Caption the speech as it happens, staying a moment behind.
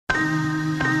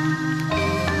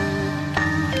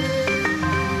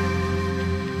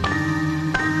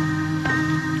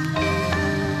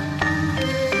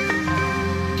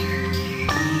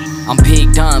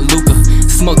Don Luka,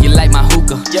 smoke it like my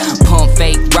hookah. Pump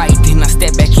fake right, then I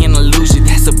step back in illusion.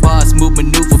 That's a boss move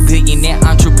maneuver, billionaire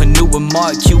entrepreneur.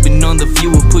 Mark Cuban on the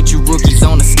viewer, put you rookies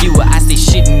on a skewer. I stay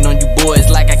shitting on you boys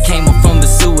like I came up from the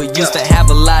sewer. Used to have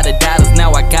a lot of dollars,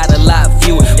 now I got a lot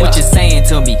fewer. What you saying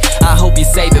to me? I hope you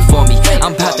save it for me.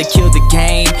 I'm about to kill the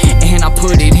game, and I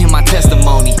put it in my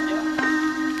testimony.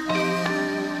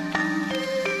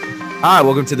 Hi,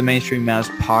 welcome to the Mainstream Mavs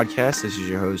podcast. This is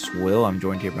your host, Will. I'm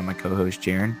joined here by my co-host,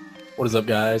 Jaren. What is up,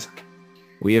 guys?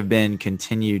 We have been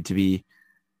continued to be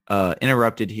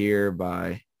interrupted here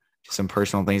by some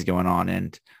personal things going on,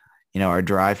 and our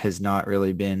drive has not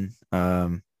really been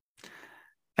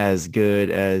as good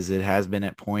as it has been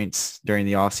at points during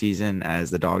the off season,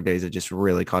 as the dog days have just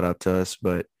really caught up to us.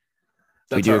 But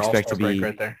we do expect to be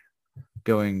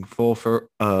going full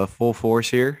force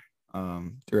here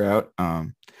throughout.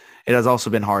 It has also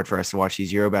been hard for us to watch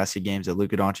these Eurobasket games that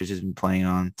Luka Doncic has been playing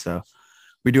on, so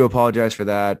we do apologize for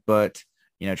that. But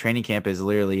training camp is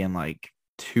literally in like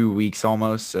 2 weeks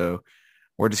almost, so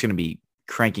we're just going to be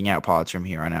cranking out pods from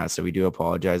here on out. So we do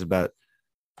apologize about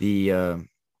the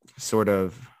sort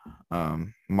of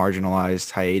marginalized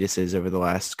hiatuses over the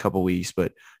last couple weeks,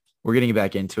 but we're getting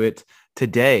back into it.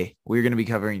 Today, we're going to be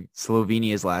covering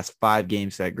Slovenia's last 5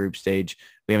 games to that group stage.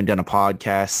 We haven't done a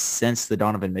podcast since the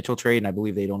Donovan Mitchell trade, and I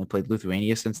believe they'd only played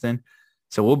Lithuania since then.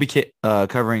 So we'll be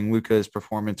covering Luka's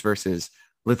performance versus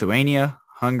Lithuania,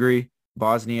 Hungary,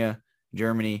 Bosnia,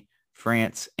 Germany,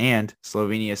 France, and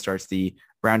Slovenia starts the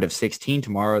round of 16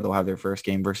 tomorrow. They'll have their first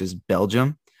game versus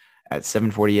Belgium at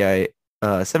 7:45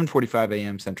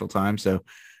 a.m. Central Time. So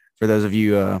for those of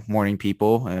you morning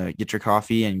people, get your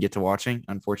coffee and get to watching.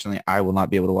 Unfortunately, I will not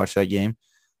be able to watch that game,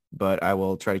 but I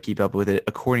will try to keep up with it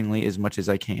accordingly as much as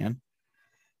I can.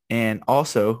 And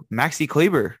also, Maxi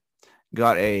Kleber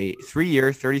got a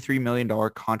 3-year, $33 million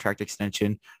contract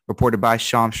extension reported by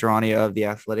Shams Charania of The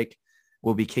Athletic.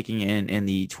 Will be kicking in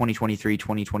the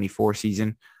 2023-2024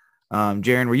 season.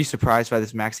 Jaren, were you surprised by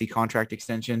this Maxi contract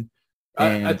extension?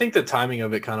 I think the timing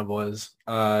of it kind of was.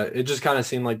 It just kind of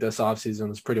seemed like this offseason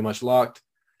was pretty much locked.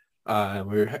 We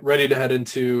were ready to head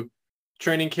into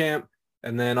training camp,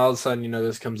 and then all of a sudden,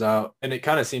 this comes out, and it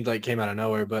kind of seems like it came out of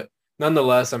nowhere. But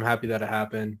nonetheless, I'm happy that it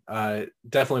happened.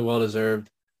 Definitely well-deserved.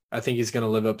 I think he's going to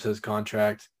live up to his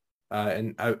contract.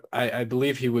 And I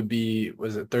believe he would be,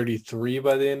 was it 33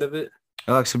 by the end of it?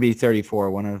 It'll actually be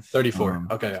 34. 34.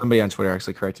 Okay. Somebody on Twitter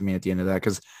actually corrected me at the end of that,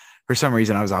 because for some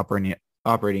reason I was operating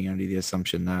under the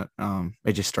assumption that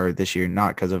it just started this year,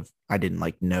 not because of I didn't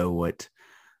know what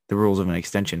the rules of an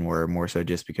extension were, more so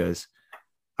just because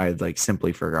I had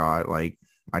simply forgot. I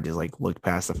just looked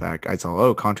past the fact. I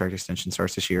saw, contract extension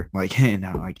starts this year.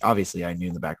 Obviously I knew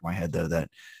in the back of my head though that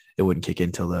it wouldn't kick in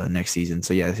until the next season.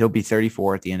 So yeah, he'll be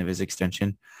 34 at the end of his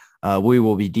extension. We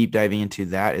will be deep diving into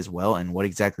that as well, and what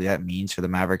exactly that means for the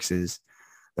Mavericks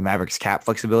cap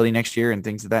flexibility next year and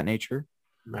things of that nature.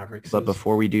 But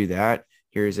before we do that,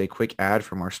 here's a quick ad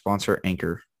from our sponsor,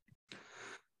 Anchor.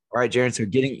 All right, Jaren, so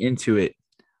getting into it,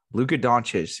 Luka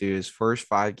Doncic, through his first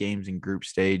 5 games in group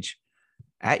stage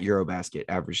at Eurobasket,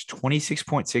 averaged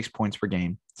 26.6 points per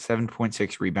game,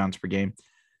 7.6 rebounds per game,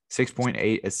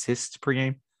 6.8 assists per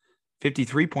game,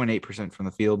 53.8% from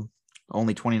the field,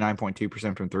 only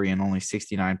 29.2% from 3, and only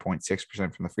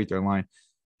 69.6% from the free throw line,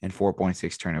 and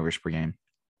 4.6 turnovers per game.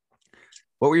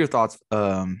 What were your thoughts? We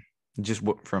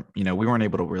weren't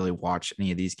able to really watch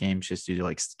any of these games just due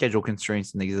to schedule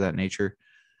constraints and things of that nature.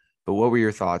 But what were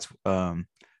your thoughts from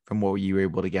what you were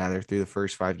able to gather through the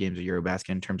first 5 games of Eurobasket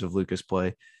in terms of Luka's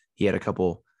play? He had a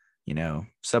couple,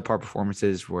 subpar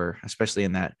performances where, especially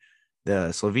in that, the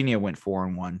Slovenia went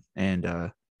 4-1, and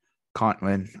I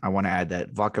want to add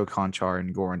that Vako Konchar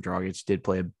and Goran Dragic did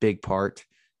play a big part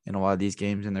in a lot of these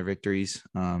games and their victories,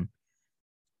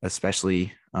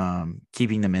 especially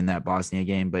keeping them in that Bosnia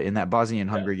game. But in that Bosnia and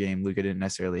Hungary game, Luka didn't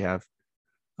necessarily have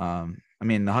the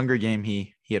Hungary game,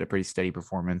 he had a pretty steady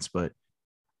performance, but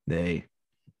he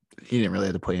didn't really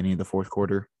have to play any of the fourth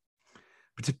quarter.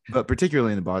 But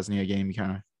particularly in the Bosnia game, he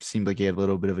kind of seemed like he had a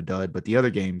little bit of a dud. But the other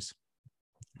games,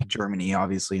 Germany,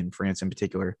 obviously, and France in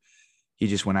particular, he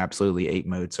just went absolutely 8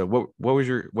 mode. So what is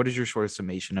your sort of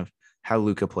summation of how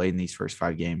Luka played in these first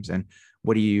 5 games, and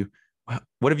what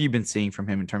have you been seeing from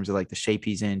him in terms of the shape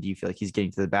he's in? Do you feel like he's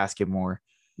getting to the basket more?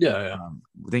 Yeah.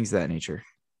 Things of that nature.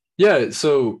 Yeah.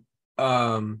 So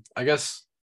I guess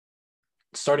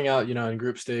starting out, in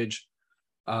group stage,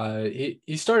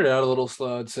 he started out a little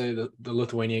slow. I'd say the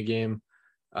Lithuania game,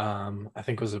 I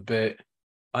think was a bit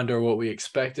under what we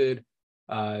expected.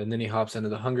 And then he hops into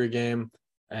the Hungary game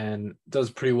and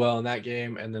does pretty well in that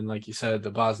game. And then, like you said,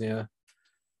 the Bosnia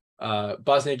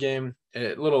Bosnia game,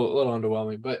 a little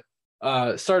underwhelming, but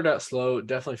started out slow,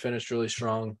 definitely finished really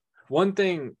strong. One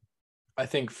thing I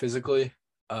think physically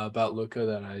about Luka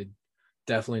that I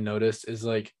definitely noticed is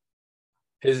like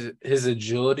his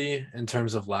agility in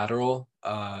terms of lateral,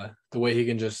 the way he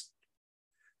can just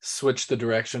switch the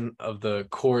direction of the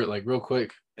court like real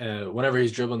quick whenever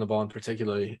he's dribbling the ball in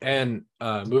particularly, and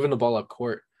moving the ball up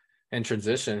court in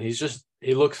transition.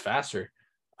 He looks faster.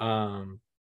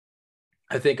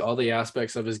 I think all the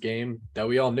aspects of his game that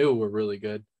we all knew were really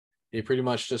good. He pretty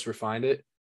much just refined it.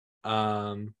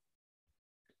 And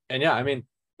yeah, I mean,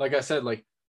 like I said, like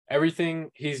everything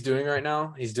he's doing right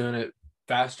now, he's doing it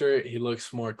faster. He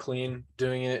looks more clean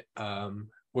doing it.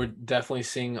 We're definitely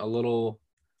seeing a little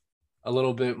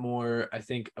bit more, I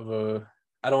think, of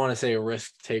I don't want to say a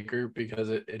risk taker because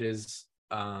it is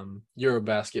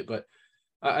Eurobasket, but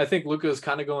I think Luka's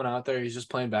kind of going out there. He's just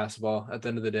playing basketball at the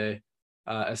end of the day,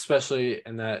 especially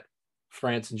in that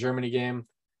France and Germany game.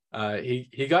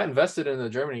 He got invested in the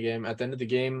Germany game. At the end of the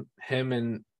game, him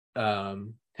and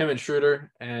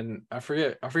Schroeder, and I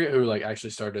forget who like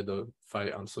actually started the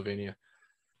fight on Slovenia,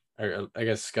 or I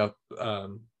guess Scout,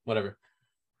 whatever.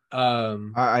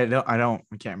 I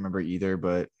can't remember either,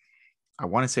 but I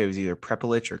want to say it was either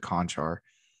Prepelic or Konchar.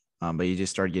 But he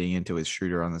just started getting into his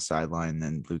Schroeder on the sideline, and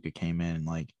then Luka came in and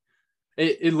like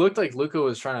it looked like Luka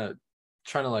was trying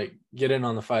to like get in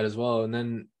on the fight as well, and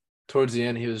then towards the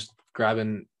end he was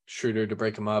grabbing Schroeder to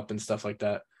break him up and stuff like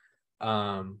that.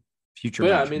 Future,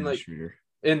 yeah, I mean, like Schroeder.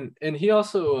 And he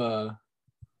also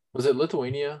was it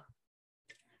Lithuania?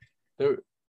 There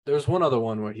was one other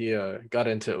one where he got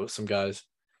into it with some guys.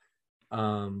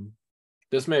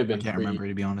 This may have been. I can't remember,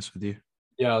 to be honest with you.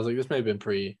 Yeah, I was like, this may have been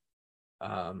pre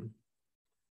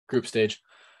group stage,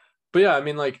 but yeah, I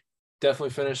mean, like definitely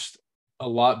finished a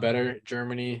lot better.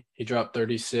 Germany, he dropped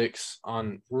 36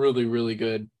 on really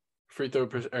good free throw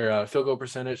or field goal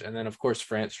percentage, and then of course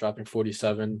France dropping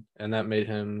 47, and that made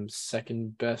him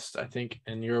second best, I think,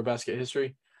 in Eurobasket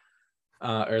history,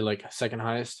 or like second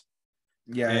highest.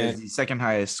 Yeah, it's the second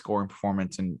highest scoring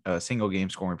performance in single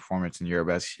game scoring performance in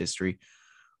Eurobasket history,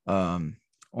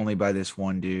 only by this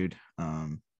one dude.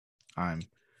 I'm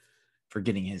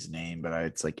forgetting his name, but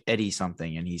it's like Eddie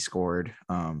something, and he scored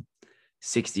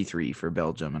 63 for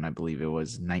Belgium, and I believe it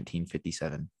was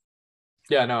 1957.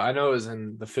 Yeah, no, I know it was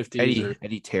in the 50s.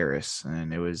 Eddie Terrace,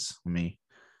 and it was. Let me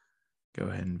go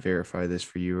ahead and verify this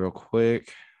for you real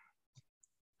quick.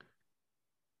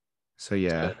 So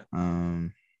yeah,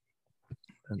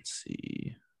 let's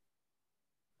see.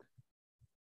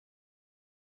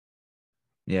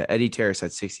 Yeah, Eddie Terrace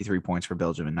had 63 points for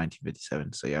Belgium in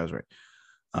 1957. So yeah, I was right.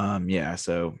 Yeah,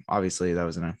 so obviously that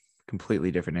was in a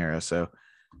completely different era. So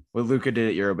what Luka did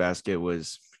at Eurobasket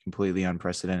was completely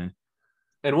unprecedented.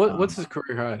 And what's his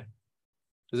career high?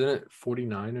 Isn't it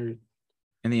 49 or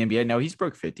in the NBA? No, he's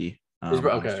broke 50.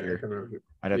 Okay.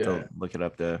 I'd have to look it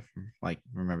up to like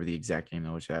remember the exact game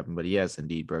in which happened, but he has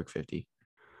indeed broke 50.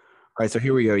 All right, so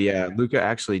here we go. Yeah, Luka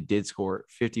actually did score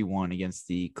 51 against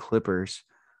the Clippers.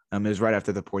 It was right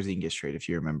after the Porzingis trade, if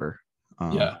you remember.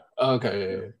 Yeah.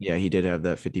 Okay. Yeah, he did have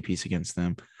that 50 piece against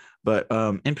them. But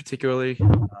in particularly,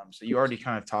 so you already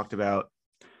kind of talked about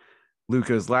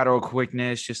Luka's lateral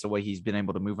quickness, just the way he's been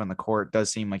able to move on the court. It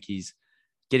does seem like he's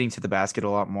getting to the basket a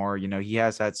lot more. You know, he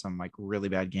has had some like really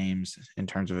bad games in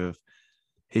terms of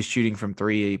his shooting from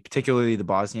three, particularly the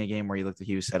Bosnia game where he looked like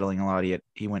he was settling a lot.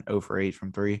 He went 0 for 8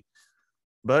 from three.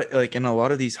 But like in a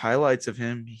lot of these highlights of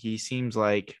him, he seems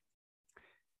like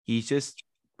he's just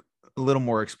a little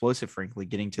more explosive, frankly,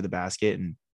 getting to the basket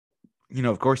and, you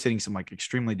know, of course, hitting some like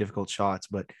extremely difficult shots.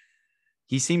 But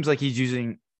he seems like he's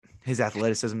using his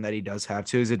athleticism that he does have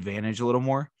to his advantage a little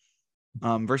more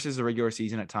versus the regular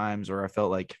season at times where I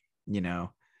felt like, you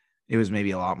know, it was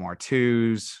maybe a lot more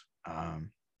twos,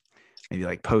 maybe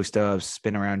like post ups,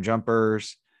 spin around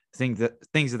jumpers, things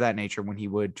of that nature when he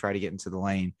would try to get into the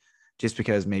lane, just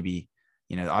because maybe,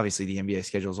 you know, obviously the NBA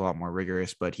schedule is a lot more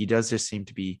rigorous, but he does just seem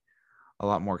to be a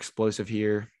lot more explosive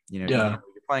here. You know, you're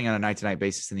playing on a night-to-night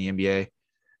basis in the NBA,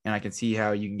 and I can see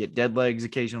how you can get dead legs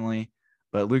occasionally,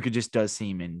 but Luka just does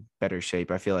seem in better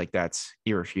shape. I feel like that's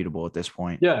irrefutable at this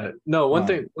point. Yeah, no, one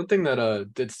thing that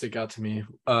did stick out to me,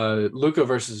 Luka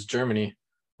versus Germany,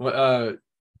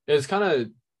 it's kind of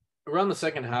around the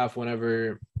second half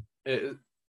whenever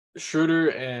Schroeder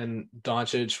and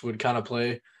Doncic would kind of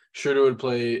play. Schroeder would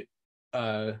play.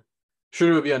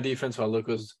 Schroeder would be on defense while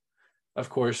Luka was, of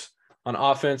course, on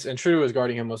offense, and Schroeder was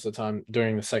guarding him most of the time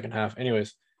during the second half.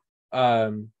 Anyways,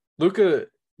 Luka,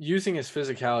 using his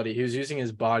physicality, he was using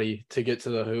his body to get to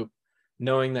the hoop,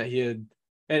 knowing that he had,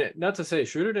 And not to say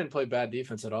Schroeder didn't play bad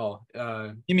defense at all.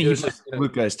 I mean, he was played just,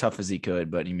 Luka as tough as he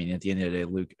could, but I mean, at the end of the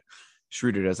day,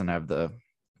 Schroeder doesn't have the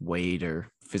weight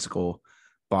or physical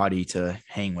body to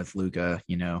hang with Luka,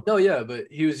 you know. no, yeah, but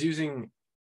he was using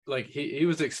like he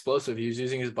was explosive. He was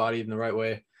using his body in the right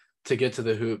way to get to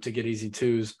the hoop, to get easy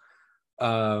twos.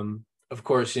 Of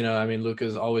course, you know, I mean,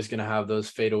 Luka's always going to have those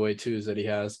fadeaway twos that he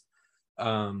has.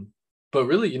 But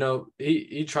really, you know,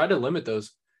 he tried to limit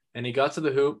those, and he got to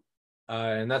the hoop,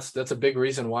 and that's a big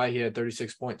reason why he had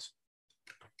 36 points.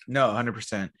 No,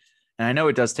 100%. And I know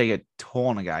it does take a toll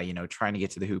on a guy, you know, trying to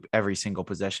get to the hoop every single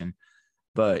possession.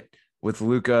 But with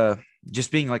Luka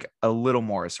just being like a little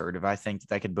more assertive, I think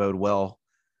that could bode well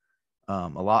a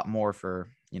lot more for,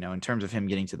 you know, in terms of him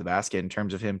getting to the basket, in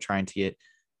terms of him trying to get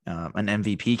an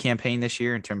MVP campaign this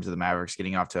year, in terms of the Mavericks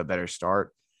getting off to a better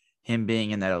start. Him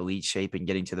being in that elite shape and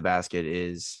getting to the basket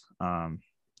is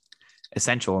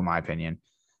essential, in my opinion.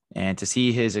 And to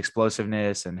see his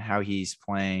explosiveness and how he's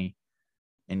playing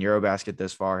in Eurobasket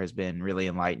thus far has been really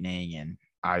enlightening, and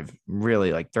I've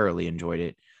really thoroughly enjoyed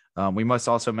it. We must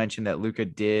also mention that Luka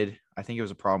did, I think it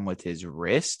was a problem with his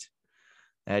wrist,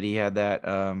 that he had that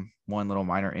one little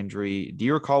minor injury. Do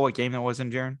you recall what game that was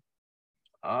in, Jaren?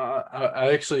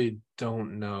 I actually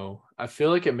don't know. I feel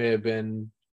like it may have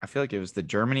been. I feel like it was the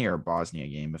Germany or Bosnia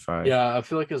game. Yeah, I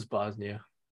feel like it was Bosnia.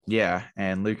 Yeah,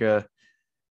 and Luka,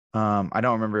 I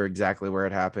don't remember exactly where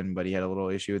it happened, but he had a little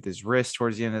issue with his wrist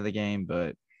towards the end of the game.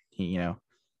 But he, you know,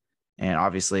 and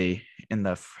obviously in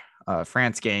the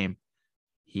France game,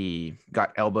 he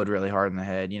got elbowed really hard in the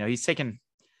head. You know, he's taken,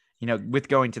 you know, with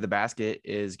going to the basket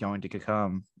is going to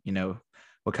come, you know,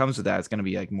 what comes with that is going to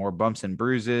be like more bumps and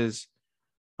bruises,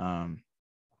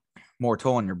 more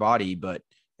toll on your body. But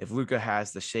if Luka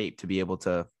has the shape to be able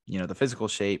to, you know, the physical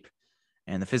shape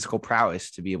and the physical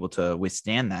prowess to be able to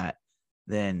withstand that,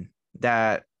 then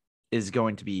that is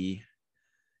going to be,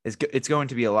 it's going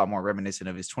to be a lot more reminiscent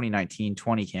of his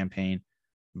 2019-20 campaign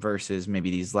versus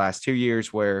maybe these last 2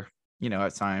 years where, you know,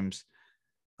 at times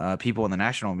people in the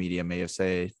national media may have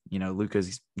said, you know,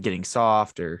 Luka's getting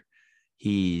soft or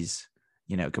he's,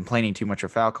 you know, complaining too much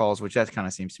of foul calls, which that kind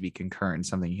of seems to be concurrent,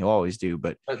 something he'll always do.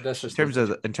 But That's just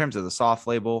in terms of the soft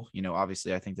label, you know,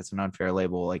 obviously I think that's an unfair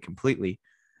label, like completely.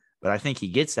 But I think he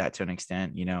gets that to an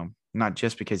extent, you know, not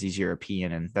just because he's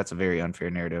European, and that's a very unfair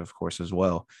narrative, of course, as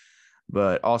well,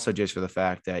 but also just for the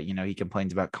fact that, you know, he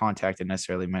complains about contact and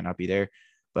necessarily might not be there.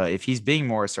 But if he's being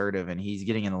more assertive and he's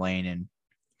getting in the lane and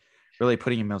really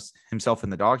putting himself in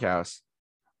the doghouse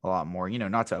a lot more, you know,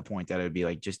 not to a point that it would be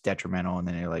like just detrimental. And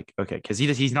then you're like, okay, because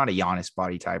he's not a Giannis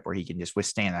body type where he can just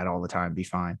withstand that all the time, be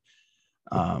fine.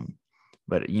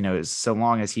 But, you know, so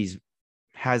long as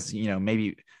has, you know,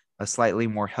 maybe a slightly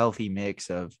more healthy mix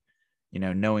of, you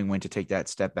know, knowing when to take that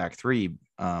step back three,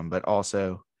 but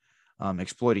also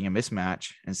exploiting a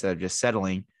mismatch instead of just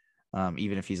settling,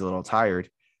 even if he's a little tired.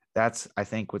 That's, I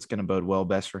think, what's going to bode well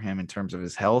best for him in terms of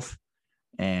his health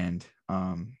and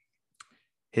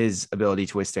his ability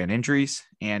to withstand injuries,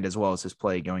 and as well as his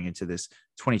play going into this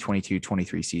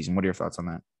 2022-23 season. What are your thoughts on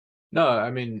that? No,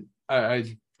 I mean,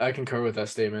 I concur with that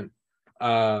statement.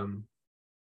 Like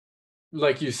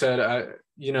you said,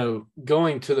 you know,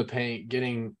 going to the paint,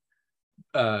 getting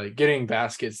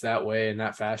baskets that way in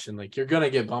that fashion, like you're gonna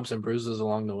get bumps and bruises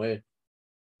along the way.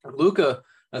 Luka,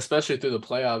 especially through the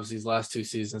playoffs, these last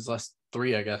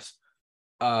three, I guess.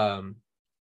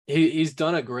 He's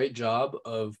done a great job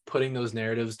of putting those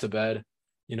narratives to bed.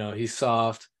 You know, he's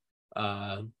soft.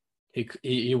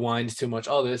 He whines too much.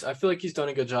 All this, I feel like he's done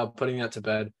a good job putting that to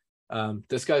bed.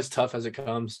 This guy's tough as it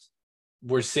comes.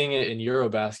 We're seeing it in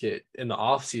Eurobasket in the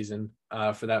off season,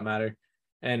 for that matter.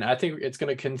 And I think it's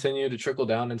going to continue to trickle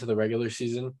down into the regular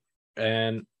season.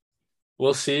 And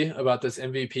we'll see about this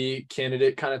MVP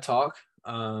candidate kind of talk.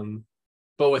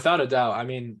 But without a doubt, I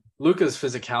mean, Luka's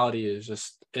physicality is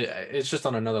it's just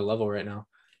on another level right now.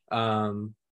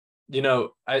 You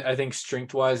know, I think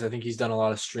strength-wise, I think he's done a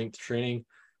lot of strength training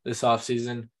this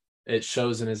offseason. It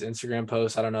shows in his Instagram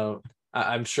posts. I don't know.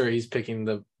 I'm sure he's picking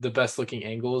the best-looking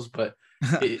angles, but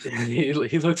he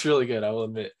looks really good, I will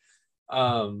admit.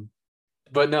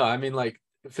 But no, I mean, like,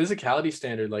 physicality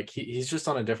standard, like, he's just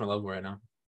on a different level right now.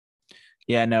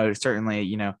 Yeah, no, certainly,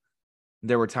 you know,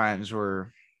 there were times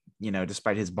where, you know,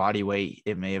 despite his body weight,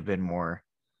 it may have been more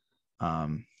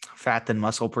fat than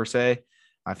muscle per se.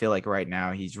 I feel like right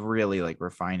now he's really like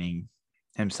refining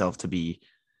himself to be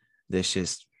this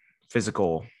just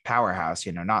physical powerhouse,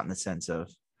 you know, not in the sense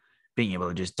of being able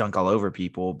to just dunk all over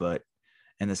people, but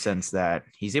in the sense that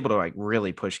he's able to like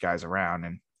really push guys around.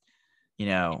 And, you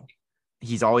know,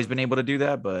 he's always been able to do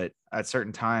that, but at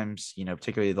certain times, you know,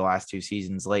 particularly the last two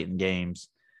seasons, late in games,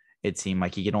 it seemed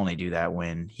like he could only do that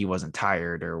when he wasn't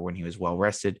tired or when he was well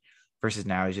rested, versus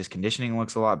now his just conditioning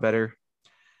looks a lot better.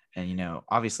 And,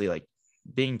 obviously like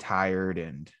being tired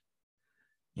and,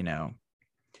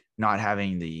 not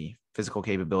having the physical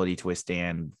capability to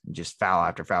withstand just foul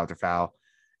after foul after foul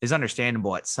is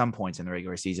understandable at some points in the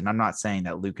regular season. I'm not saying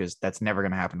that that's never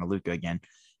going to happen to Luka again.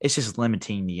 It's just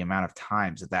limiting the amount of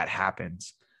times that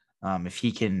happens. If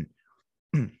he can,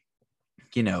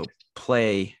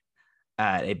 play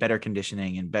at a better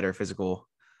conditioning and better physical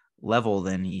level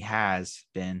than he has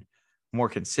been more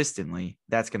consistently,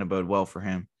 that's going to bode well for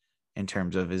him in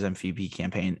terms of his MVP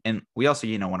campaign. And we also,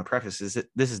 want to preface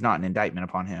this is not an indictment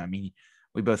upon him. I mean,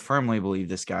 we both firmly believe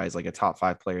this guy is like a top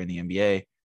 5 player in the NBA,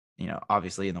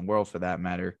 obviously in the world for that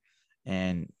matter.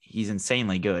 And he's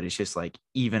insanely good. It's just like,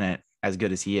 even at as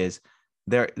good as he is,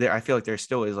 there, I feel like there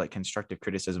still is like constructive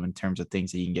criticism in terms of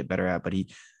things that he can get better at. But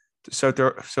so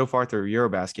far through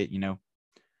Eurobasket,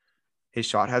 his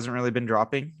shot hasn't really been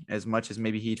dropping as much as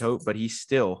maybe he'd hope, but he's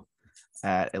still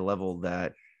at a level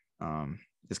that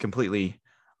is completely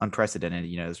unprecedented,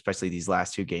 especially these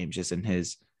last 2 games, just in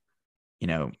his,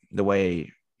 the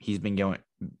way he's been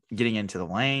getting into the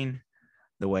lane,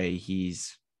 the way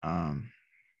he's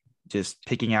just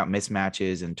picking out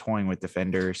mismatches and toying with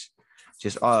defenders,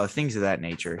 just things of that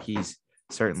nature. He's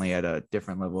certainly at a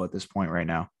different level at this point right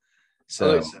now.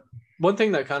 So one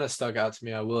thing that kind of stuck out to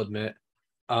me, I will admit,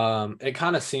 it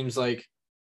kind of seems like,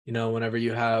 whenever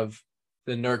you have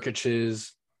the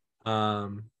Nurkic's,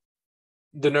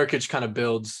 the Nurkic kind of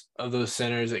builds of those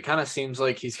centers, it kind of seems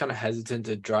like he's kind of hesitant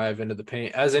to drive into the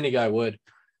paint, as any guy would.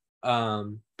 But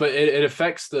it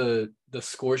affects the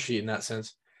score sheet in that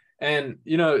sense. And,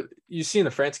 you see in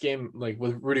the France game, like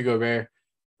with Rudy Gobert,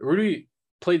 Rudy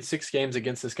played 6 games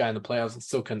against this guy in the playoffs and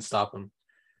still couldn't stop him.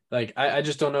 Like, I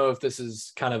just don't know if this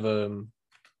is kind of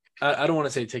I don't want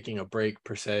to say taking a break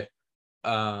per se.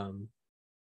 I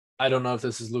don't know if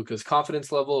this is Luka's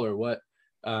confidence level or what.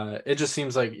 It just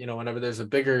seems like, whenever there's a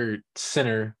bigger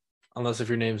center, unless if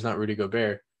your name's not Rudy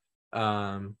Gobert,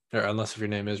 or unless if your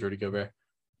name is Rudy Gobert,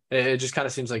 it just kind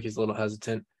of seems like he's a little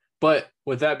hesitant. But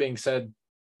with that being said,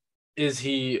 is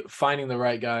he finding the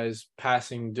right guys,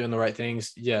 passing, doing the right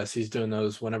things? Yes, he's doing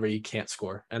those whenever he can't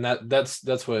score. And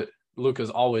that's what Luka's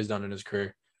always done in his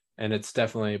career. And it's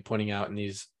definitely pointing out in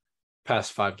these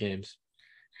past 5 games.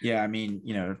 Yeah, I mean,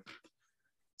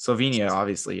 Slovenia,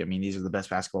 obviously, I mean, these are the best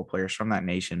basketball players from that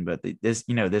nation, but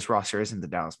this roster isn't the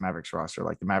Dallas Mavericks roster.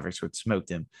 Like, the Mavericks would smoke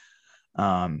them.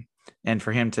 And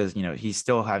for him to, he's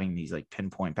still having these like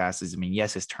pinpoint passes. I mean,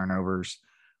 yes, his turnovers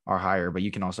are higher, but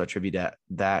you can also attribute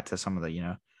that to some of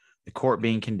the, the court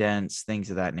being condensed, things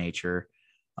of that nature.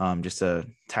 Just a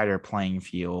tighter playing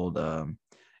field.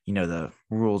 The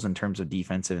rules in terms of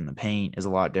defensive in the paint is a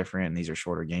lot different, and these are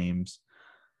shorter games.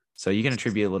 So you can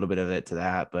attribute a little bit of it to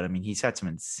that. But, I mean, he's had some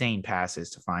insane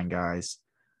passes to find guys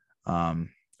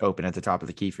open at the top of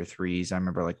the key for threes. I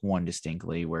remember like one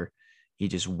distinctly where he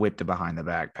just whipped a behind the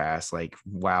back pass, like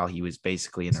while he was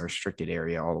basically in the restricted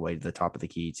area all the way to the top of the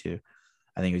key to,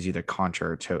 I think it was either Concha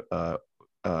or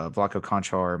Vlatko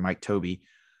Concha or Mike Toby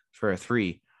for a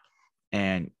 3.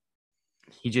 And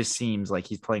he just seems like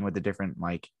he's playing with a different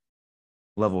like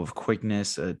level of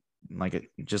quickness,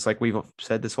 just like we've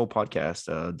said this whole podcast,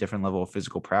 a different level of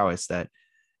physical prowess that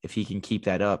if he can keep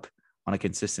that up on a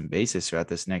consistent basis throughout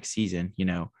this next season,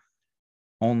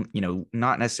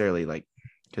 not necessarily like,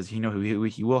 because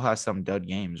he will have some dud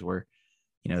games where,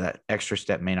 that extra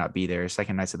step may not be there,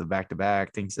 second nights of the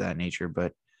back-to-back, things of that nature.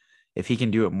 But if he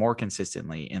can do it more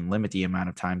consistently and limit the amount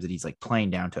of times that he's like playing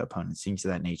down to opponents, things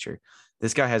of that nature,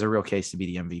 this guy has a real case to be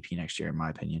the MVP next year, in my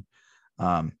opinion.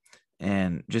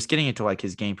 And just getting into like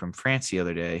his game from France the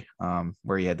other day,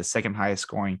 where he had the second highest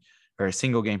scoring or a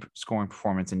single game scoring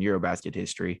performance in Eurobasket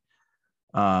history.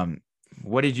 What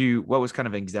was kind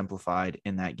of exemplified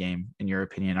in that game, in your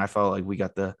opinion? I felt like we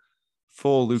got the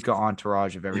full Luka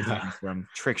entourage of everything from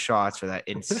trick shots for that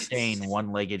insane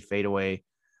one-legged fadeaway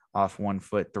off 1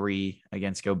 foot 3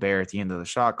 against Gobert at the end of the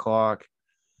shot clock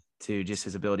to just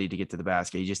his ability to get to the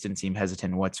basket. He just didn't seem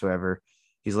hesitant whatsoever.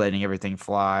 He's letting everything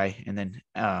fly. And then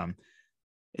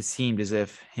it seemed as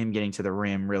if him getting to the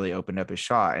rim really opened up his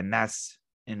shot. And that's,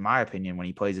 in my opinion, when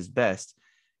he plays his best,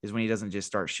 is when he doesn't just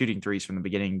start shooting threes from the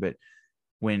beginning, but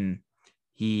when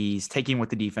he's taking what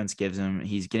the defense gives him,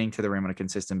 he's getting to the rim on a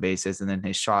consistent basis, and then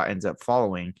his shot ends up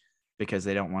following because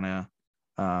they don't want to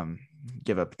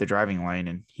give up the driving lane,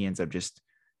 and he ends up just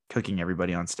cooking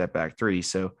everybody on step back 3.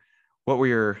 So what were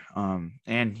your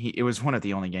it was one of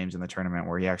the only games in the tournament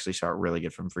where he actually shot really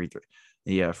good from free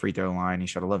throw line. He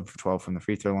shot 11 for 12 from the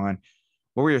free throw line.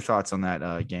 What were your thoughts on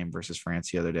that game versus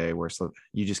France the other day, where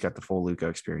you just got the full Luka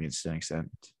experience to an extent?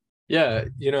 Yeah,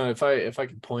 if I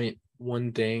could point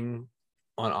one thing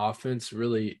on offense,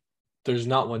 really, there's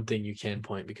not one thing you can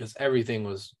point because everything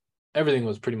was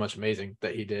pretty much amazing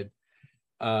that he did.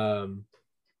 Um,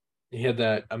 he had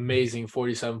that amazing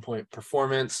 47-point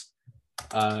performance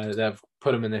that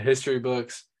put him in the history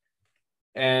books.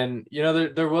 And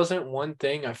there wasn't one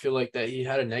thing I feel like that he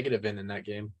had a negative in that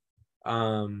game.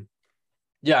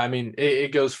 Yeah, I mean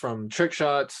it goes from trick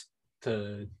shots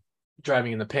to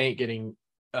driving in the paint, getting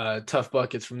tough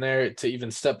buckets from there to even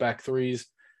step back threes.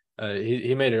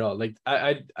 He made it all. Like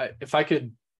I if I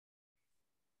could,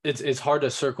 it's hard to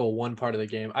circle one part of the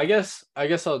game. I guess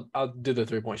I'll do the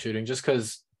 3-point shooting just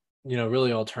because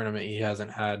really all tournament he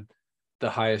hasn't had the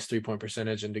highest 3-point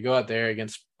percentage, and to go out there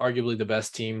against arguably the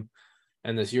best team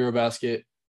in this Eurobasket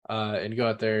and go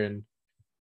out there and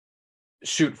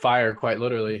shoot fire quite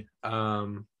literally.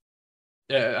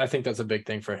 Yeah, I think that's a big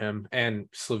thing for him and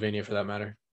Slovenia for that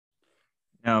matter.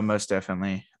 No, most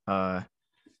definitely.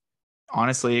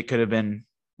 Honestly, it could have been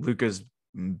Luka's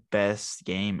best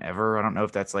game ever. I don't know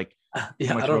if that's like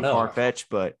Yeah, much I of don't a know. far fetch,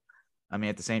 but I mean,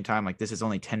 at the same time, like this is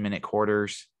only 10-minute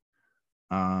quarters.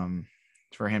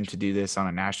 For him to do this on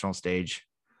a national stage,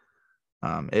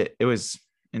 it was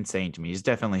insane to me. It's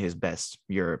definitely his best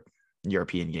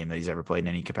European game that he's ever played in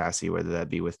any capacity, whether that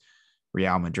be with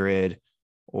Real Madrid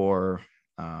or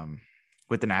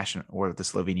with the national or with the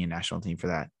Slovenian national team for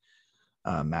that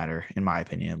matter, in my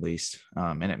opinion, at least.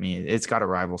 And I mean, it's got to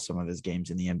rival some of his games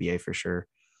in the NBA for sure.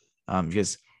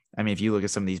 Because I mean, if you look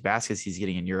at some of these baskets he's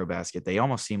getting in Eurobasket, they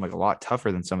almost seem like a lot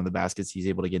tougher than some of the baskets he's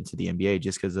able to get into the NBA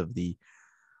just because of the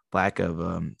lack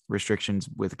of restrictions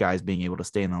with guys being able to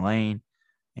stay in the lane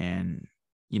and,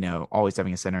 always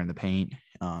having a center in the paint.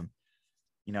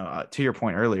 To your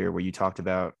point earlier where you talked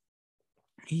about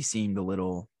he seemed a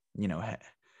little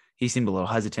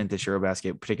hesitant this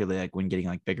Eurobasket, particularly like when getting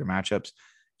like bigger matchups.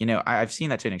 I've seen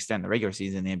that to an extent in the regular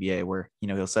season in the NBA where,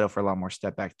 he'll settle for a lot more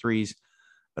step back threes.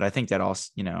 But I think that also,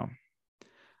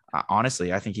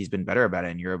 honestly, I think he's been better about it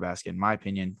in Eurobasket, in my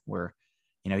opinion, where,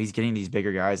 he's getting these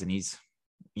bigger guys and he's,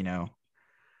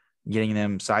 getting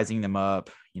them, sizing them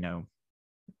up,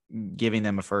 giving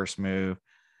them a first move,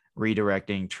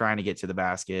 redirecting, trying to get to the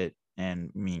basket,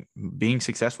 and I mean, being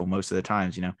successful most of the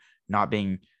times, not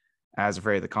being as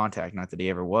afraid of the contact, not that he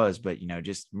ever was, but,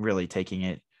 just really taking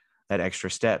it that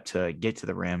extra step to get to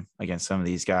the rim against some of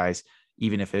these guys,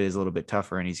 even if it is a little bit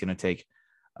tougher and he's going to take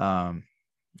a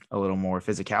little more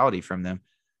physicality from them.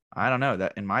 I don't know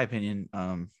that, in my opinion,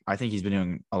 I think he's been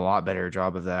doing a lot better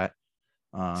job of that.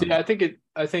 See, I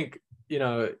think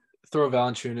throw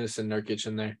Valanciunas and Nurkic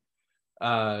in there.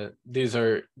 These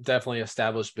are definitely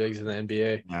established bigs in the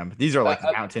NBA. But these are like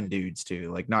mountain dudes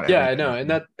too, like not. Yeah, I know,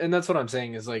 and that's what I'm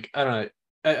saying is like I don't know.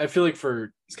 I feel like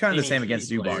it's kind of the same against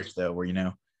Zubac though, where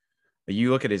but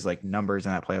you look at his like numbers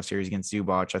in that playoff series against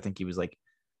Zubac. I think he was like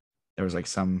there was like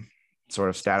some sort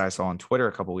of stat I saw on Twitter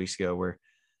a couple weeks ago where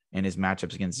in his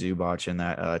matchups against Zubac in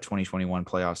that 2021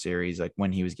 playoff series, like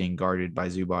when he was getting guarded by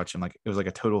Zubac, and like it was like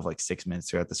a total of like 6 minutes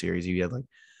throughout the series, he had like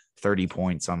 30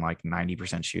 points on like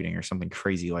 90% shooting or something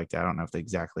crazy like that. I don't know if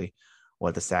exactly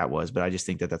what the stat was, but I just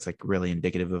think that that's like really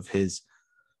indicative of his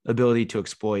ability to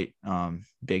exploit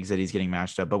bigs that he's getting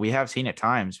matched up. But we have seen at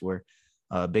times where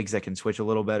bigs that can switch a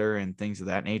little better and things of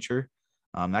that nature,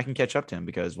 that can catch up to him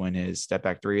because when his step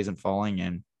back three isn't falling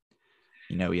and,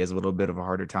 he has a little bit of a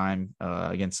harder time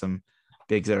against some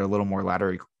bigs that are a little more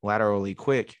laterally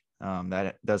quick,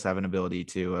 that does have an ability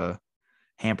to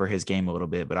hamper his game a little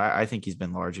bit. But I think he's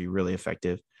been largely really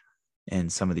effective in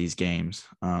some of these games.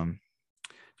 Do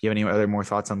you have any other more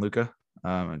thoughts on Luka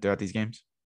throughout these games?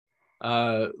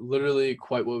 Literally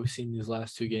quite what we've seen these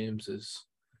last two games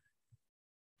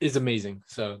is amazing.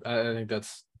 So I think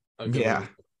that's a good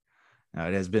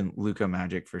it has been Luka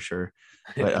magic for sure.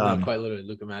 But no, quite literally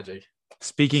Luka magic.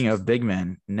 Speaking of big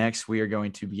men, next we are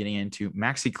going to be getting into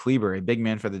Maxi Kleber, a big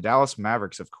man for the Dallas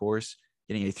Mavericks, of course,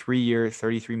 getting a 3-year,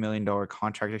 $33 million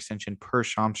contract extension per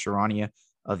Shams Charania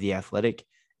of The Athletic,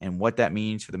 and what that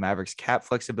means for the Mavericks cap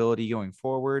flexibility going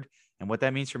forward, and what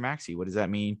that means for Maxi. What does that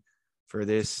mean for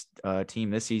this team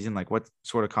this season? Like, what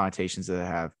sort of connotations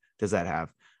does that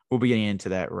have? We'll be getting into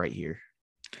that right here.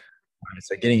 All right,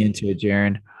 so getting into it,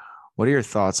 Jaren, what are your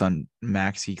thoughts on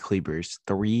Maxi Klebers'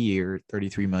 3-year,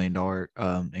 $33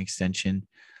 million extension?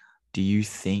 Do you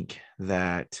think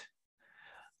that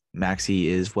Maxi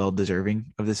is well deserving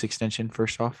of this extension,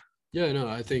 first off? Yeah, no,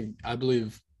 I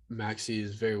believe Maxi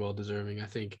is very well deserving. I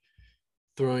think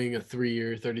throwing a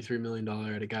 3-year, $33 million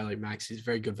at a guy like Maxi is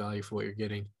very good value for what you're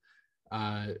getting.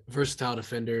 Versatile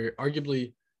defender,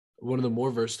 arguably one of the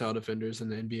more versatile defenders in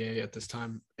the NBA at this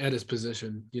time at his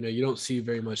position. You know, you don't see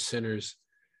very much centers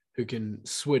who can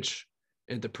switch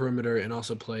into perimeter and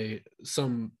also play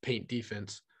some paint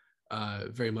defense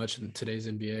very much in today's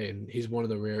NBA. And he's one of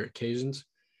the rare occasions.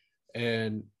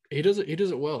 And he does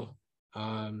it well.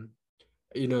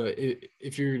 You know,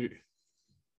 if you're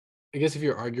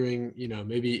arguing, you know,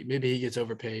 maybe he gets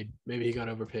overpaid, maybe he got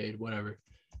overpaid, whatever.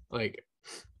 Like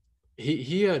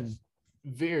he had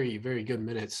very, very good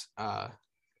minutes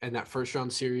in that first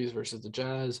round series versus the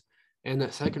Jazz and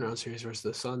that second round series versus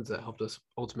the Suns that helped us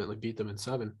ultimately beat them in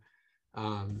 7.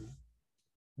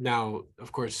 Now,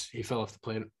 of course, he fell off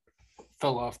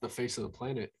the face of the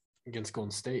planet against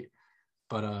Golden State,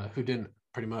 but who didn't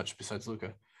pretty much besides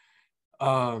Luka.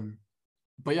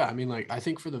 But yeah, I mean, like, I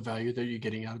think for the value that you're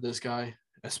getting out of this guy,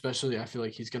 especially, I feel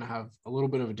like he's going to have a little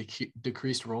bit of a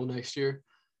decreased role next year.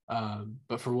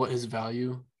 But for what his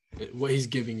value, what he's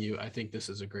giving you, I think this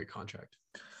is a great contract.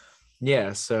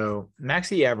 Yeah. So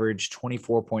Maxi averaged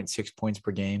 24.6 points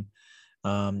per game.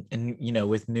 And, you know,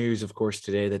 with news, of course,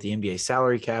 today that the NBA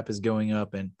salary cap is going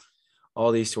up and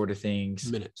all these sort of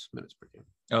things. Minutes per game.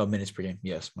 Oh, minutes per game.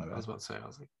 Yes. My bad. I was about to say, I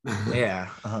was like, yeah.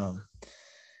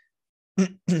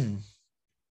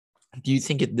 Do you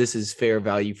think this is fair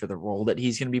value for the role that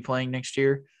he's going to be playing next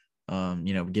year?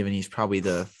 You know, given he's probably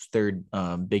the third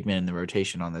big man in the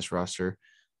rotation on this roster,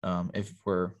 if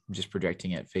we're just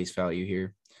projecting at face value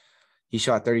here. He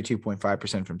shot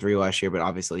 32.5% from 3 last year, but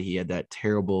obviously he had that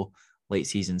terrible late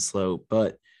season slow.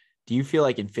 But do you feel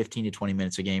like in 15 to 20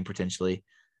 minutes a game, potentially,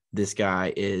 this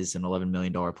guy is an $11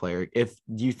 million player?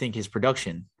 Do you think his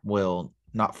production will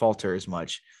not falter as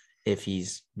much if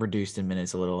he's reduced in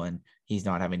minutes a little and he's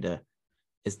not having to,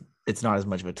 it's not as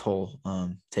much of a toll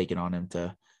taken on him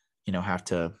to, you know, have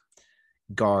to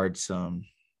guard some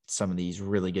of these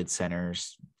really good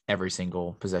centers every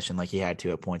single possession like he had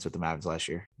to at points with the Mavs last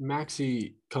year?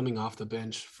 Maxi coming off the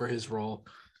bench for his role,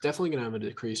 definitely going to have a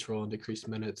decreased role and decreased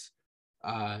minutes.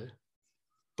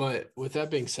 But with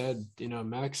that being said, you know,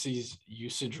 Maxi's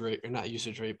usage rate, or not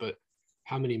usage rate, but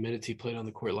how many minutes he played on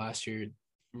the court last year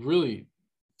really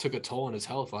took a toll on his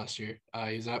health last year.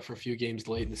 He was out for a few games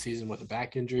late in the season with a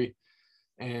back injury.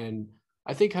 And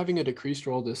I think having a decreased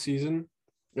role this season,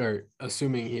 or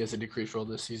assuming he has a decreased role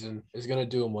this season, is going to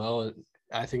do him well. And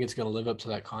I think it's going to live up to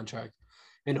that contract.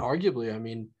 And arguably, I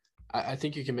mean, I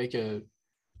think you can make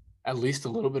at least a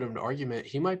little bit of an argument.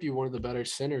 He might be one of the better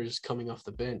centers coming off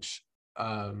the bench,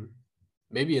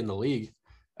 maybe in the league,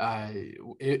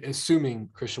 assuming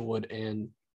Christian Wood and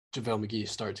JaVale McGee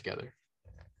start together.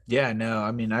 Yeah, no,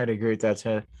 I mean, I'd agree with that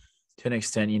to an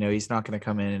extent. You know, he's not going to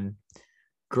come in and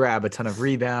grab a ton of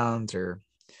rebounds, or,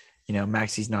 you know,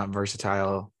 Maxi's not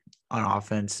versatile on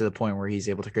offense to the point where he's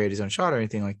able to create his own shot or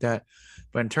anything like that.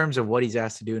 But in terms of what he's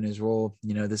asked to do in his role,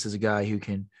 you know, this is a guy who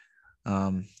can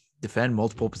defend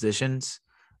multiple positions,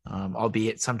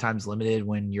 albeit sometimes limited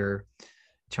when you're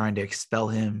trying to expel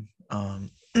him,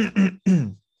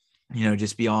 you know,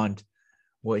 just beyond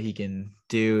what he can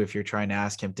do if you're trying to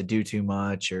ask him to do too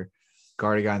much or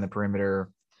guard a guy in the perimeter,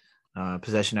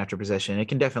 possession after possession. It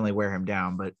can definitely wear him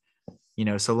down. But, you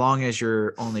know, so long as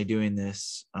you're only doing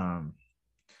this,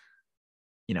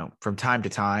 you know, from time to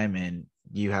time, and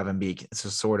you have him be a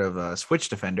sort of a switch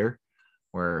defender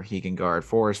where he can guard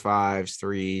 4s, 5s,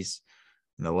 3s,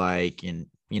 and the like, and,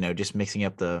 you know, just mixing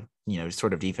up the, you know,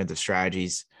 sort of defensive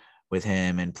strategies with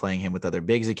him and playing him with other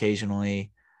bigs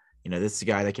occasionally. You know, this is a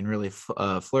guy that can really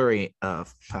flourish in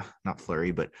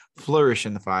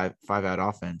the five-out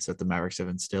offense that the Mavericks have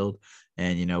instilled.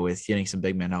 And, you know, with getting some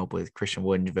big man help with Christian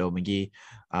Wood and JaVale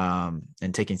McGee,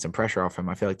 and taking some pressure off him,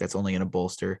 I feel like that's only going to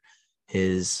bolster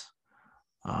his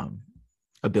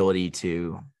ability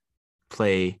to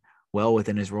play well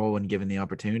within his role when given the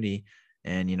opportunity,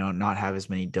 and, you know, not have as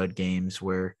many dud games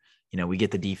where, you know, we get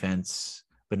the defense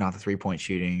but not the three-point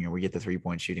shooting, or we get the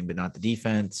three-point shooting but not the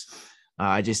defense.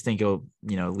 I just think it'll,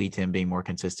 you know, lead to him being more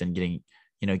consistent, getting,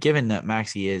 you know, given that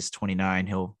Maxi is 29, I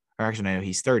know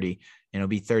he's 30, and he'll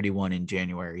be 31 in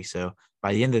January. So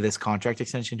by the end of this contract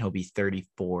extension, he'll be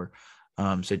 34.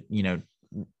 So, you know,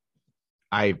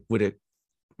 I would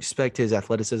expect his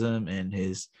athleticism and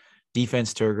his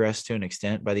defense to regress to an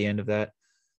extent by the end of that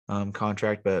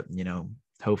contract. But, you know,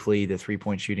 hopefully the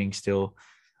three-point shooting still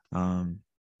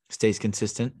stays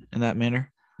consistent in that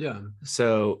manner. Yeah.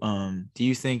 So do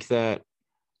you think that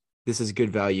this is good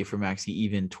value for Maxi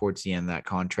even towards the end of that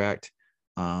contract?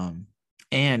 And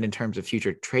in terms of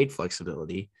future trade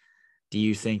flexibility, do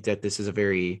you think that this is a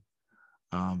very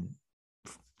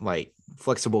like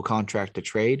flexible contract to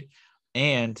trade?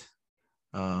 And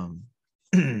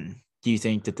do you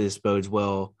think that this bodes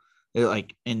well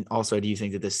And also, do you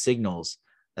think that this signals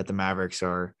that the Mavericks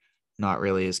are not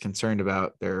really as concerned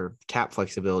about their cap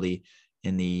flexibility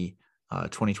in the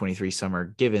 2023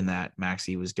 summer, given that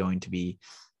Maxi was going to be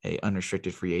a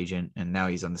unrestricted free agent and now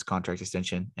he's on this contract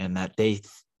extension, and that they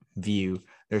view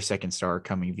their second star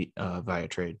coming via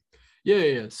trade?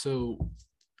 Yeah. So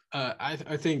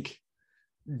I think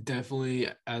definitely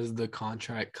as the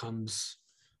contract comes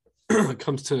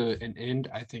to an end,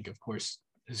 I think, of course,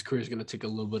 his career is going to take a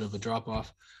little bit of a drop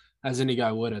off, as any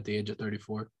guy would at the age of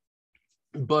 34.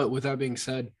 But with that being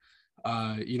said,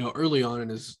 early on in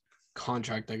his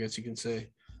contract, I guess you can say,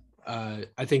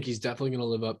 I think he's definitely going to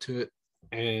live up to it.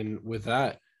 And with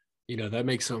that, that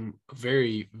makes him a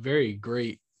very, very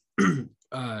great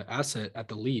asset at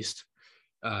the least.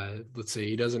 Let's say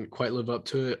he doesn't quite live up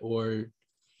to it, or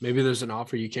maybe there's an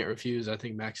offer you can't refuse. I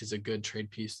think Max is a good trade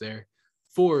piece there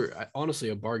for, honestly,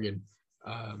 a bargain.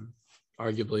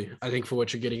 Arguably, I think for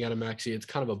what you're getting out of Maxi, it's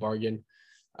kind of a bargain.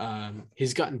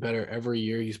 He's gotten better every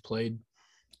year he's played,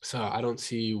 so I don't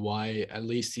see why at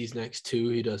least these next two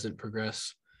he doesn't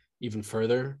progress even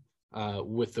further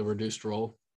with the reduced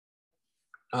role.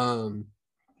 But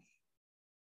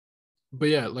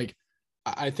yeah, like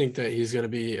I think that he's going to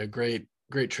be a great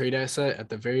trade asset at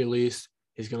the very least.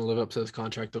 He's going to live up to his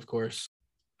contract, of course.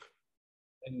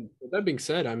 And with that being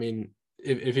said, I mean,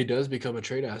 if he does become a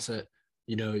trade asset,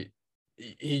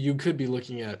 you could be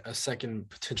looking at a second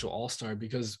potential all-star,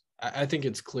 because I think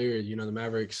it's clear, the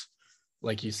Mavericks,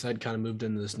 like you said, kind of moved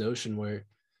into this notion where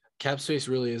cap space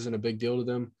really isn't a big deal to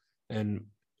them. And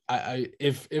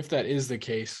if that is the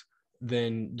case,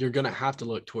 then you're going to have to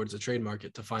look towards the trade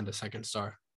market to find a second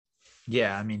star.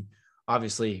 Yeah, I mean,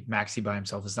 obviously Maxi by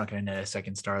himself is not going to net a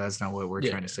second star. That's not what we're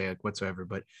trying to say whatsoever.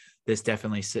 But this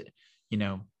definitely,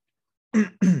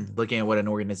 looking at what an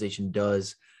organization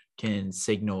does can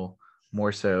signal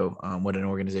more so what an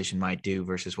organization might do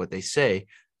versus what they say.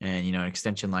 And, an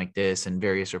extension like this and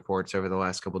various reports over the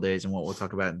last couple of days, and what we'll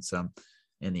talk about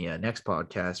in the next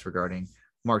podcast regarding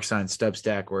Mark Stein's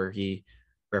Substack, where he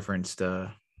referenced,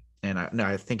 I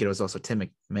think it was also Tim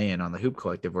McMahon on the Hoop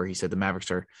Collective, where he said the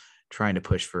Mavericks are trying to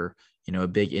push for, a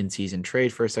big in-season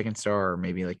trade for a second star, or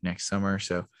maybe like next summer.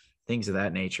 So things of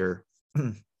that nature.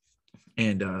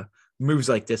 And moves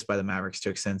like this by the Mavericks to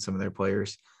extend some of their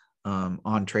players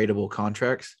on tradable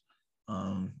contracts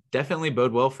definitely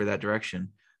bode well for that direction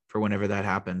for whenever that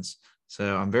happens.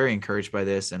 So I'm very encouraged by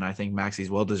this, and I think Maxi's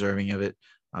well deserving of it.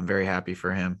 I'm very happy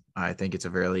for him. I think it's a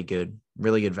really good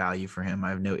value for him. I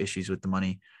have no issues with the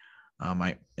money.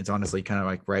 It's honestly kind of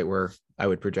like right where I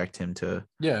would project him to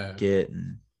get,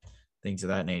 and things of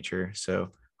that nature. So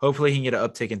hopefully he can get an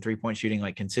uptick in 3-point shooting,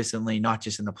 like consistently, not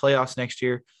just in the playoffs next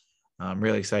year. I'm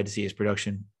really excited to see his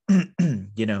production.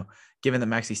 Given that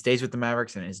Maxi stays with the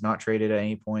Mavericks and is not traded at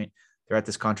any point throughout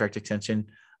this contract extension,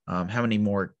 how many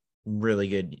more really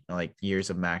good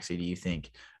years of Maxi do you think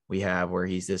we have, where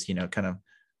he's this, kind of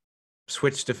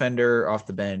switch defender off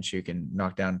the bench who can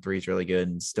knock down threes really good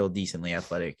and still decently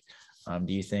athletic?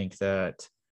 Do you think that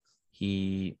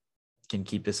he can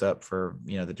keep this up for,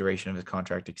 the duration of his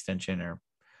contract extension, or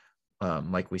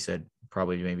like we said,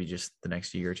 probably maybe just the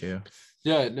next year or two?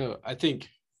 Yeah, no, I think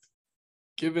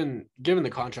given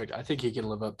the contract, I think he can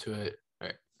live up to it.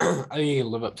 Right? I think he can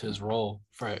live up to his role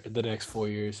for the next 4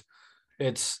 years.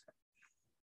 I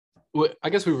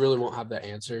guess we really won't have that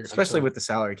answer, especially with the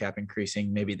salary cap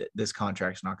increasing. Maybe this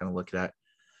contract's not going to look at.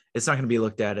 It's not going to be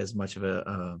looked at as much of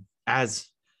a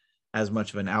as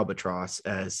much of an albatross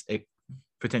as it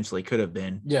potentially could have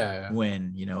been. Yeah.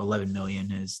 When 11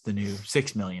 million is the new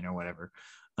 6 million or whatever.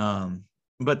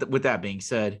 But with that being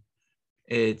said,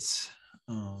 it's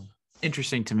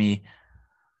interesting to me,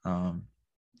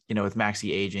 with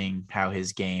Maxi aging, how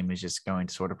his game is just going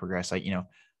to sort of progress.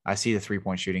 I see the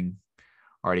 3-point shooting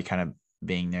already kind of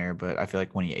being there, but I feel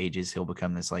like when he ages, he'll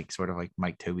become this sort of like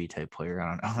Mike Tobey type player.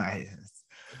 I don't know.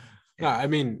 No, I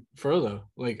mean, for real though,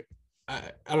 I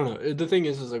don't know. The thing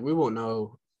is we won't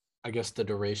know, I guess, the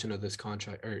duration of this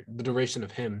contract, or the duration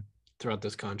of him throughout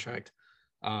this contract,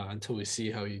 until we see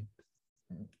how he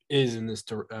is in this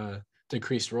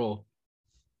decreased role,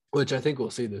 which I think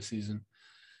we'll see this season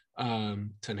to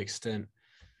an extent.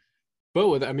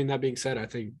 But that being said, I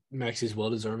think Maxi's well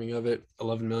deserving of it.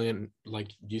 11 million,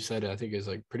 like you said, I think is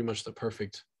pretty much the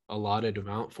perfect allotted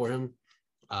amount for him.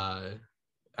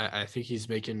 I think he's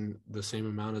making the same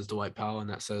amount as Dwight Powell, and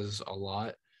that says a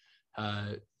lot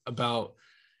about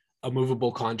a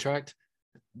movable contract,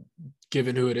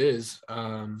 given who it is.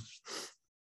 But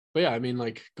yeah,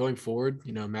 going forward,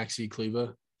 Maxi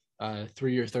Kleber,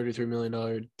 3-year, $33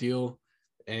 million deal.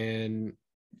 And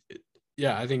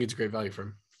yeah, I think it's great value for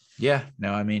him. Yeah,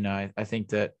 no, I think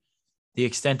that the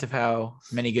extent of how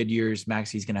many good years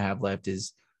Maxi's going to have left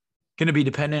is going to be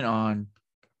dependent on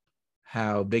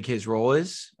how big his role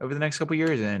is over the next couple of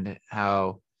years and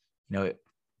how,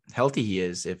 healthy he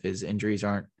is. If his injuries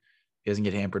he doesn't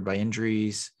get hampered by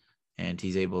injuries and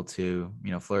he's able to,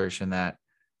 flourish in that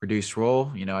reduced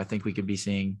role. I think we could be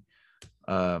seeing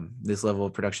this level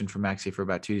of production from Maxi for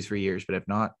about 2 to 3 years, but if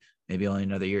not, maybe only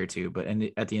another year or two. But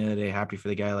at the end of the day, happy for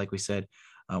the guy. Like we said,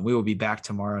 we will be back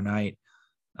tomorrow night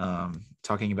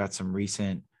talking about some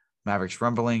recent Mavericks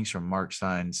rumblings from Mark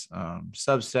Stein's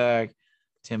Substack,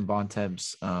 Tim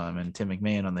Bontemps and Tim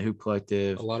McMahon on the Hoop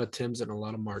Collective. A lot of Tims and a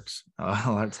lot of Marks.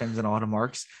 A lot of Tims and a lot of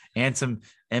Marks. And some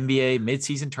NBA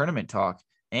midseason tournament talk.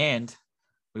 And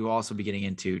we will also be getting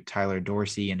into Tyler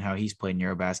Dorsey and how he's played in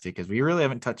Eurobasket, because we really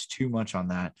haven't touched too much on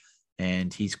that.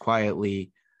 And he's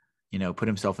quietly, put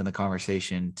himself in the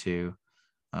conversation to,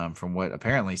 from what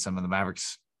apparently some of the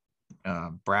Mavericks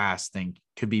brass think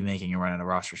could be making a run at a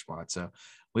roster spot. So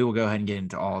we will go ahead and get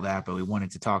into all that, but we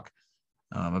wanted to talk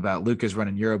about Luka's run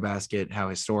in Eurobasket, how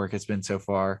historic it's been so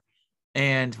far.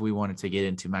 And we wanted to get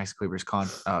into Maxi Kleber's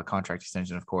contract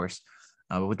extension, of course.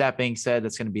 But with that being said,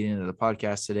 that's going to be the end of the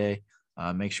podcast today.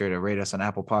 Make sure to rate us on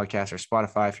Apple Podcasts or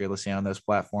Spotify if you're listening on those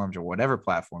platforms, or whatever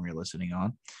platform you're listening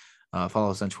on.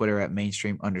 Follow us on Twitter at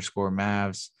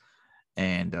mainstream_Mavs,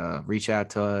 and reach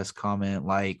out to us, comment,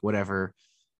 like, whatever.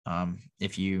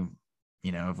 If you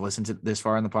have listened to this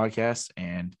far in the podcast,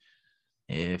 and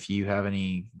if you have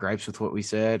any gripes with what we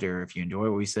said, or if you enjoy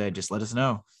what we said, just let us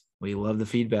know. We love the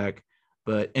feedback.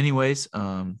 But anyways,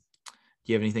 do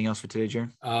you have anything else for today,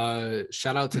 Jaren?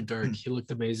 Shout out to Dirk. He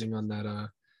looked amazing on that I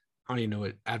don't even know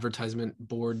it, advertisement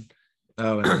board.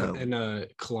 Oh, and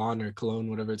Cologne,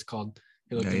 whatever it's called.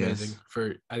 He looked amazing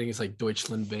for, I think it's like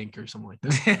Deutschland Bank or something like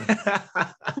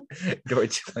that.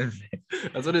 Deutschland Bank.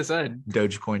 That's what it said.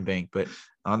 Dogecoin Bank. But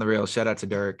on the rails, shout out to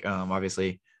Dirk.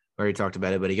 Obviously, we already talked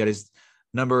about it, but he got his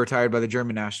number retired by the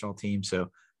German national team. So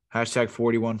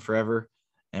 #41 forever.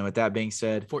 And with that being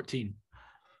said, 14.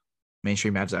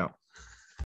 Mainstream Mavs out.